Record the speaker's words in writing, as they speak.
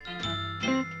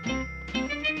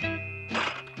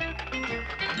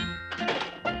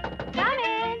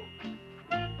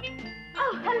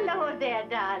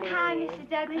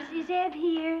Douglas, is Eb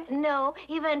here? No,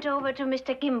 he went over to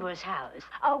Mr. Kimball's house.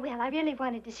 Oh, well, I really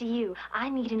wanted to see you.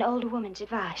 I need an older woman's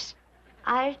advice.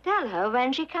 I'll tell her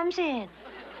when she comes in.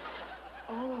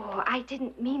 Oh, I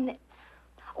didn't mean that.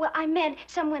 Well, I meant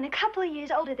someone a couple of years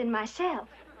older than myself.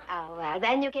 Oh, well,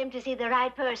 then you came to see the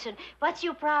right person. What's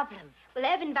your problem? Well,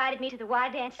 Eb invited me to the Y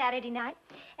dance Saturday night,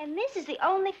 and this is the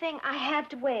only thing I have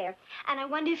to wear. And I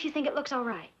wonder if you think it looks all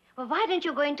right. Well, why don't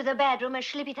you go into the bedroom and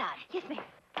slip it on? Yes, ma'am.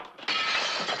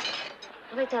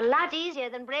 Well, it's a lot easier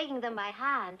than breaking them by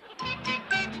hand.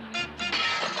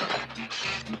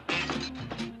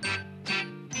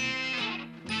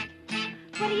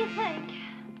 What do you think?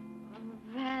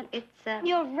 Well, it's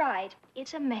You're right.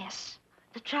 It's a mess.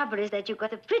 The trouble is that you've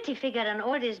got a pretty figure, and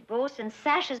all these bows and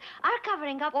sashes are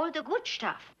covering up all the good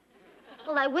stuff.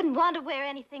 Well, I wouldn't want to wear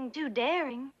anything too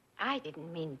daring. I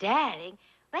didn't mean daring.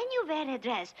 When you wear a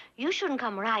dress, you shouldn't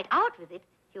come right out with it.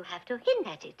 You have to hint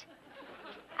at it.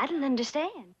 I don't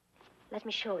understand. Let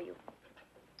me show you.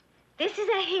 This is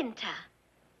a hinter.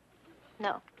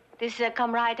 No, this is a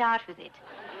come right out with it.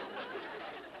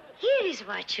 Here is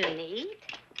what you need.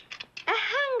 A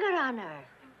hanger on her.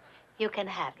 You can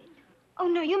have it. Oh,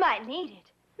 no, you might need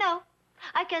it. No,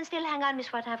 I can still hang on with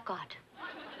what I've got.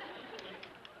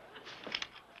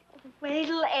 Wait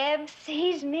till Eb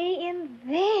sees me in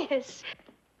this.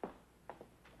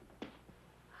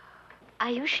 Are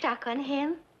you stuck on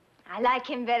him? I like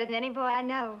him better than any boy I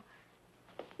know.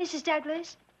 Mrs.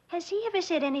 Douglas, has he ever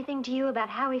said anything to you about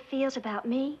how he feels about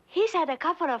me? He said a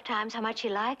couple of times how much he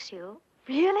likes you.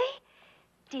 Really?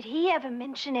 Did he ever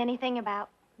mention anything about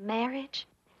marriage?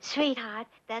 Sweetheart,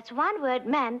 that's one word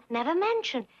men never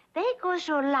mention. They go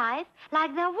through life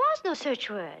like there was no such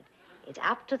word. It's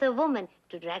up to the woman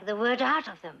to drag the word out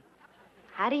of them.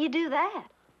 How do you do that?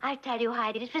 I'll tell you how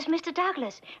I did it with Mr.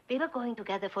 Douglas. We were going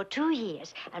together for 2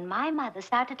 years, and my mother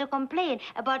started to complain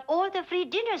about all the free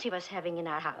dinners he was having in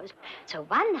our house. So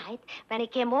one night, when he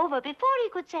came over, before he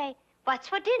could say, "What's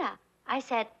for dinner?" I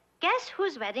said, "Guess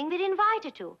whose wedding we're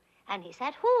invited to?" And he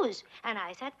said, "Whose?" And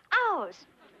I said, "Ours."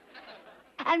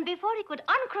 And before he could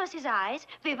uncross his eyes,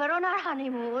 we were on our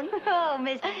honeymoon. Oh,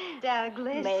 Mr.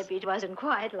 Douglas. Maybe it wasn't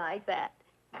quite like that.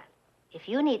 If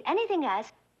you need anything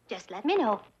else, just let me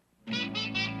know.